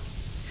why.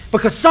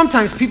 Because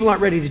sometimes people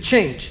aren't ready to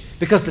change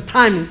because the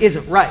timing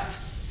isn't right.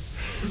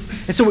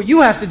 And so what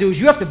you have to do is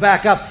you have to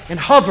back up and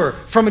hover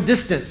from a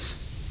distance.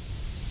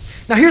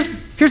 Now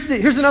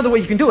here's another way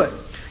you can do it.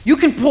 You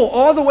can pull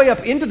all the way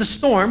up into the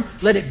storm,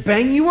 let it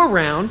bang you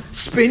around,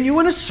 spin you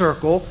in a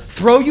circle,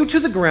 throw you to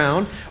the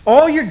ground,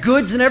 all your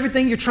goods and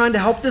everything you're trying to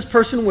help this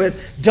person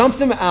with, dump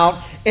them out,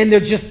 and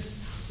they're just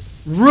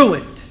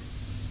ruined.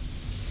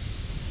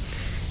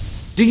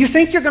 Do you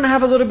think you're going to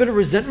have a little bit of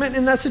resentment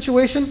in that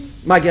situation?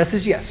 My guess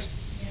is yes.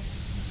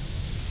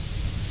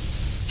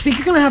 You think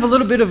you're going to have a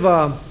little bit of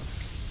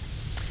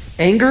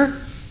anger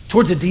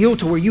towards a deal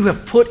to where you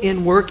have put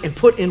in work and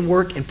put in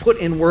work and put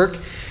in work,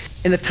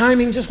 and the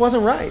timing just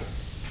wasn't right.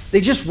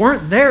 They just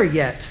weren't there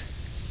yet.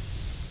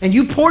 And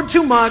you poured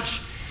too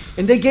much,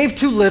 and they gave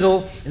too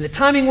little, and the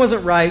timing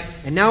wasn't right,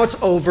 and now it's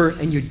over,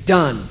 and you're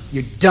done.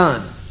 You're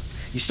done.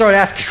 You start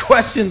asking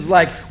questions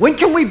like, when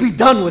can we be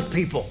done with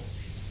people?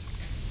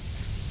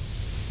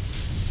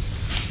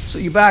 So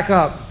you back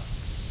up,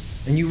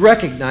 and you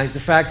recognize the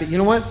fact that, you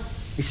know what?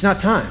 It's not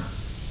time.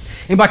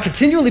 And by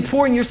continually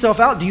pouring yourself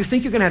out, do you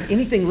think you're going to have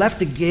anything left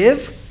to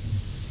give?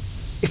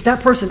 If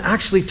that person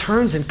actually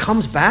turns and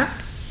comes back,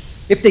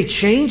 if they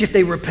change, if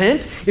they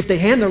repent, if they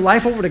hand their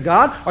life over to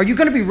God, are you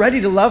going to be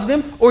ready to love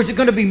them? Or is it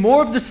going to be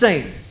more of the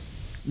same?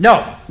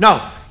 No.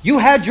 You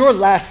had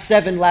your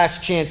seven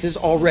last chances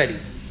already.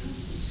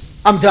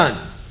 I'm done.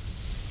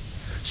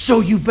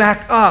 So you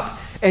back up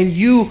and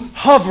you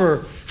hover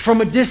from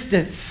a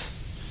distance.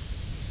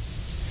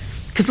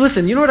 Because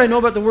listen, you know what I know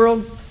about the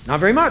world? Not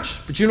very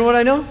much. But you know what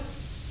I know?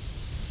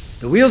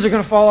 The wheels are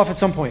going to fall off at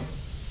some point.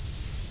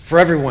 For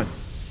everyone.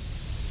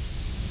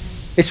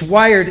 It's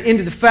wired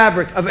into the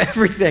fabric of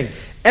everything.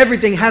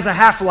 Everything has a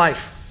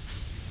half-life.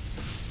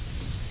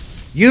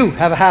 You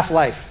have a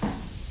half-life.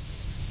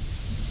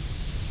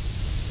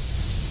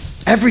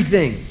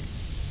 Everything.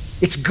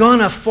 It's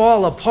gonna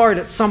fall apart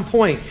at some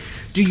point.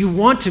 Do you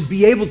want to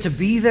be able to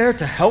be there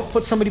to help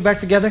put somebody back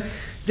together?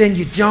 Then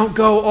you don't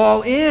go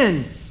all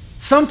in.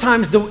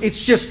 Sometimes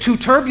it's just too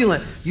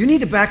turbulent. You need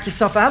to back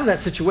yourself out of that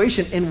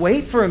situation and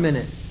wait for a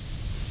minute.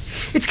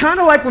 It's kind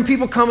of like when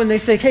people come and they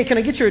say, hey, can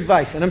I get your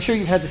advice? And I'm sure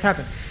you've had this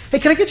happen. Hey,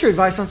 can I get your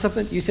advice on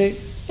something? You say,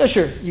 yeah,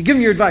 sure. You give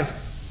them your advice.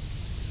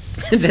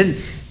 And then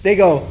they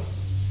go,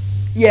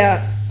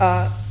 yeah,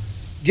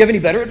 do you have any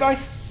better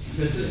advice?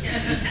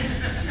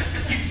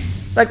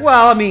 Like,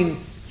 well, I mean,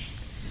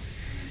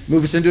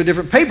 move us into a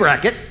different pay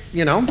bracket,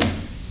 you know.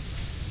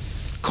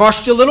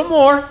 Cost you a little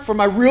more for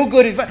my real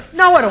good advice.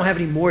 No, I don't have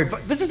any more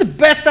advice. This is the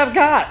best I've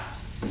got.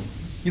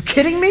 You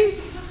kidding me?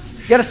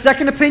 You got a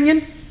second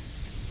opinion?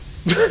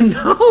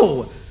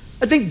 No.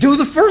 I think do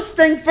the first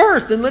thing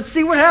first and let's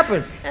see what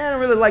happens. I don't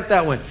really like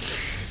that one.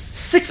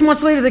 6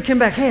 months later, they came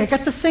back. Hey, I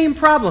got the same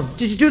problem.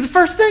 Did you do the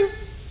first thing?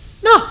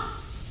 No.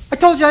 I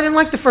told you I didn't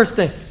like the first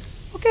thing.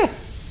 Okay.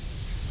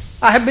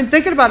 I have been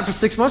thinking about it for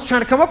 6 months,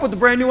 trying to come up with a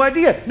brand new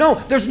idea. No,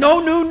 there's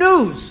no new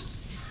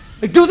news.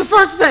 Like, do the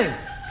first thing.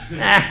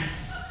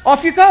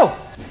 Off you go.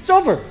 It's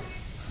over.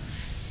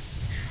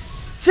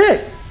 That's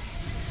it.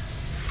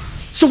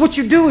 So what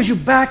you do is you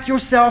back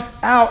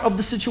yourself out of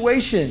the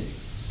situation.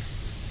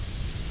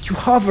 You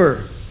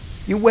hover.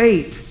 You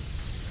wait.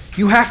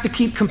 You have to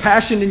keep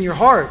compassion in your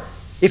heart.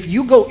 If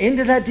you go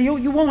into that deal,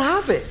 you won't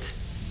have it.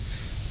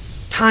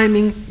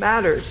 Timing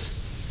matters.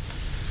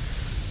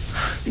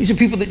 These are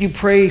people that you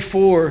pray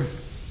for,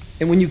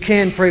 and when you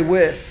can, pray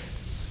with.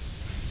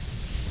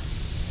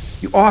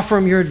 You offer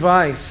them your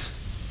advice.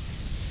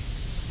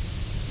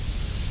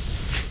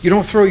 You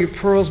don't throw your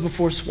pearls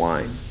before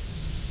swine.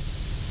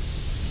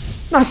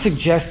 I'm not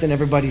suggesting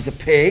everybody's a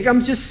pig.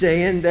 I'm just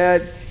saying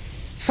that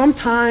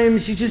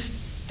sometimes you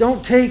just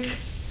don't take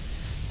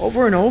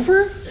over and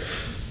over.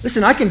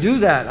 Listen, I can do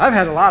that. I've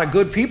had a lot of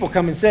good people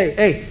come and say,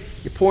 hey,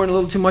 you're pouring a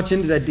little too much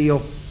into that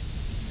deal.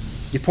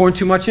 You're pouring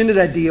too much into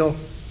that deal.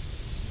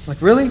 Like,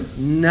 really?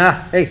 Nah.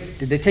 Hey,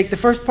 did they take the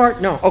first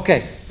part? No.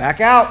 Okay, back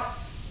out.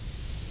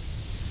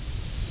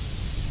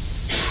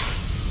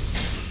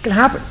 It can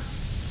happen.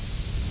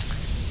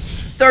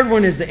 Third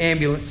one is the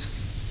ambulance.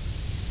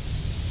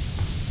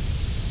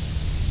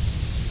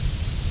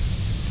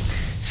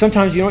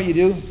 Sometimes you know what you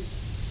do?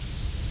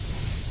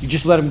 You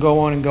just let them go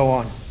on and go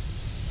on.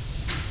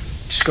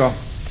 Just go.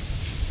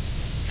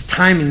 The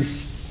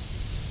timings.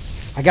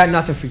 I got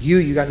nothing for you.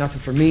 You got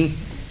nothing for me.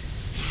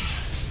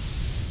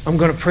 I'm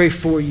going to pray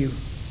for you.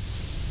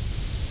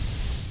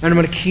 And I'm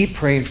going to keep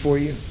praying for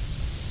you.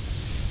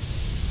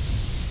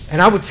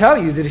 And I would tell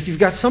you that if you've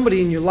got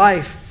somebody in your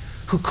life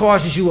who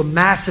causes you a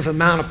massive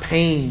amount of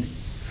pain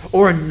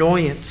or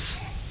annoyance,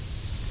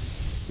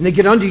 and they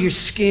get under your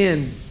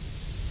skin,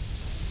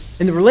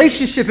 and the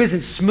relationship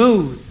isn't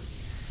smooth,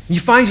 and you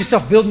find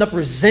yourself building up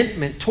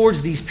resentment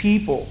towards these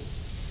people,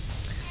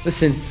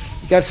 Listen,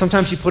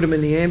 sometimes you put them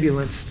in the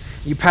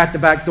ambulance. You pat the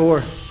back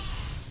door.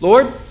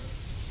 Lord,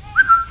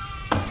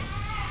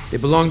 they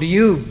belong to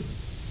you.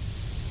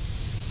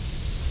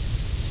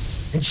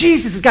 And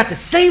Jesus has got the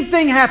same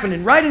thing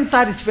happening right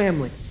inside his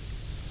family.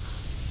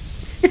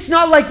 It's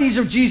not like these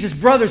are Jesus'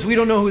 brothers. We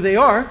don't know who they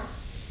are.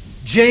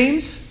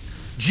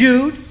 James,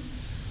 Jude,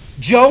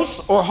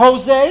 Jose or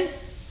Jose,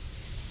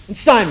 and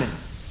Simon.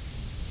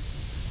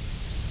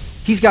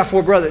 He's got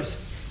 4 brothers.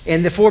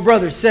 And the 4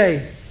 brothers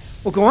say,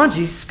 well, go on,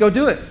 Jesus, go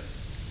do it.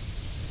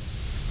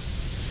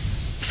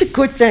 It's a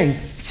good thing.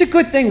 It's a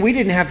good thing we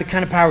didn't have the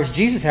kind of powers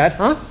Jesus had,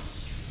 huh?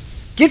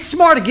 Get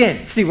smart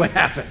again. See what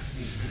happens.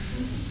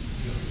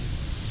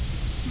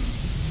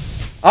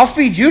 I'll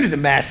feed you to the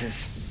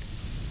masses.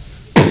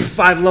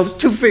 5 loaves,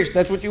 2 fish.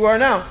 That's what you are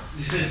now.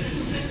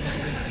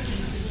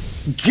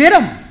 Get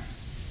him.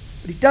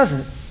 But he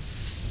doesn't.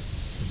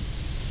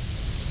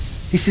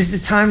 He says the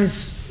time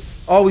is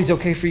always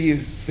okay for you,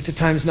 but the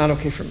time is not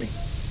okay for me.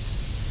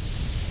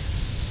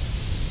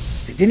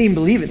 They didn't even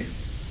believe in him.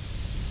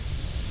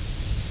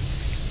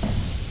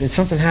 Then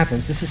something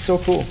happens. This is so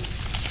cool.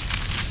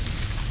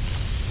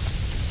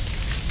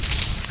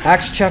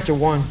 Acts chapter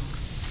 1.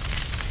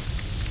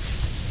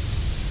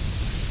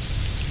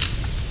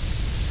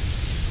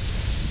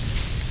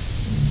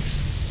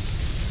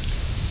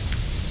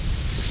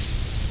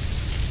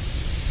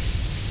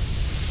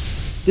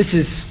 This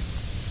is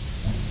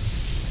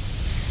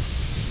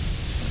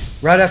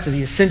right after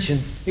the ascension.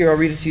 Here, I'll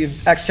read it to you.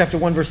 Acts chapter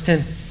 1, verse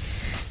 10.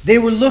 They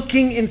were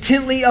looking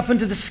intently up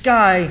into the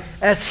sky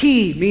as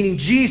he, meaning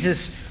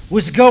Jesus,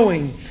 was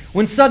going,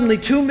 when suddenly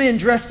 2 men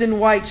dressed in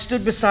white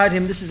stood beside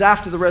him. This is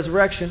after the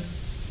resurrection.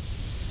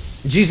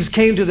 And Jesus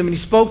came to them and he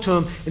spoke to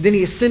them, and then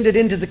he ascended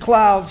into the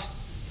clouds.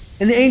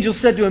 And the angel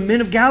said to him, Men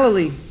of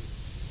Galilee,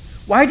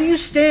 why do you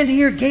stand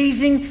here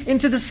gazing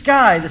into the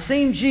sky? The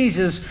same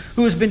Jesus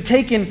who has been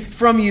taken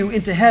from you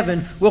into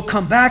heaven will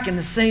come back in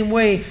the same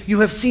way you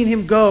have seen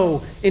him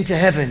go into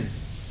heaven.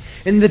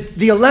 And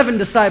the 11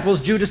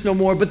 disciples, Judas no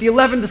more, but the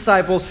 11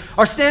 disciples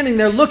are standing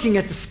there looking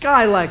at the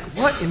sky like,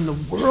 what in the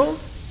world?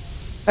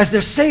 As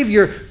their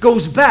Savior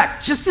goes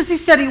back, just as he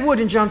said he would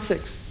in John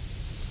 6.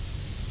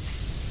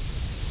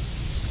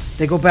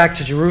 They go back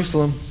to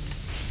Jerusalem.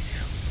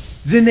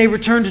 Then they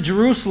return to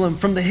Jerusalem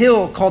from the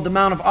hill called the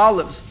Mount of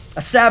Olives,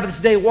 a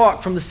Sabbath day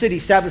walk from the city.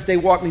 Sabbath day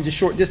walk means a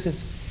short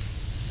distance.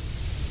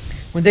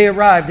 When they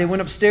arrived, they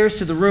went upstairs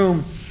to the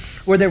room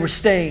where they were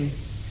staying.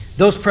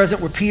 Those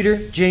present were Peter,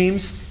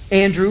 James,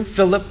 Andrew,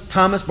 Philip,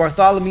 Thomas,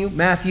 Bartholomew,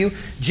 Matthew,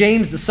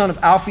 James the son of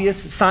Alphaeus,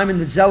 Simon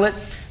the Zealot,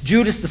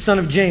 Judas the son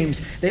of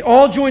James. They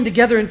all joined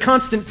together in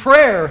constant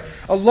prayer,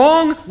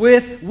 along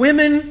with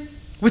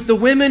the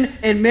women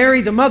and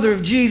Mary, the mother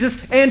of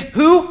Jesus, and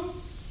who?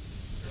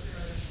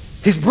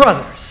 His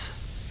brothers.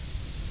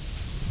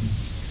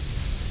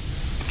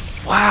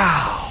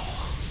 Wow.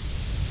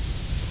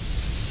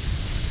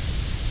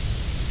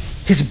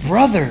 His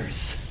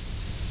brothers.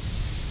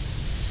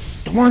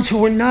 The ones who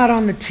were not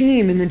on the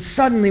team and then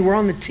suddenly were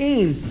on the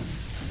team.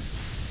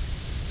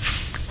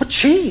 What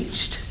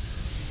changed?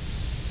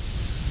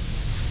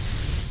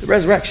 The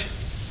resurrection.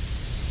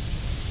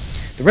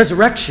 The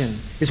resurrection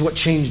is what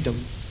changed them.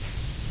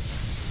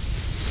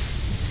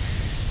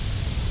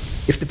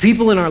 If the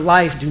people in our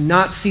life do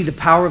not see the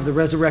power of the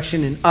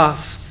resurrection in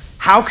us,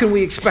 how can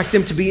we expect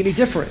them to be any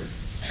different?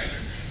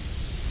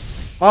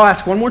 I'll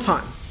ask one more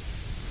time.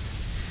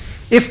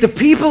 If the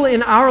people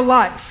in our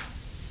life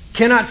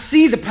cannot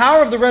see the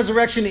power of the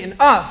resurrection in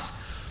us,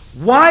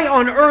 why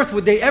on earth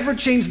would they ever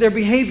change their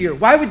behavior?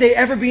 Why would they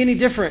ever be any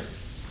different?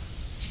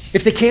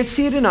 If they can't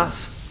see it in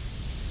us,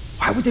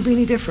 why would they be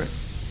any different?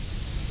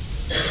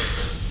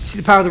 See,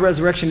 the power of the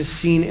resurrection is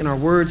seen in our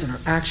words, in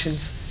our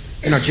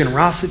actions, in our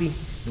generosity,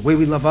 the way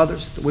we love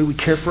others, the way we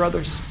care for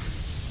others.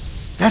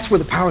 That's where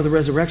the power of the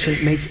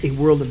resurrection makes a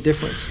world of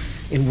difference.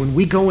 And when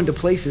we go into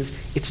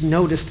places, it's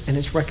noticed and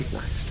it's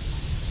recognized.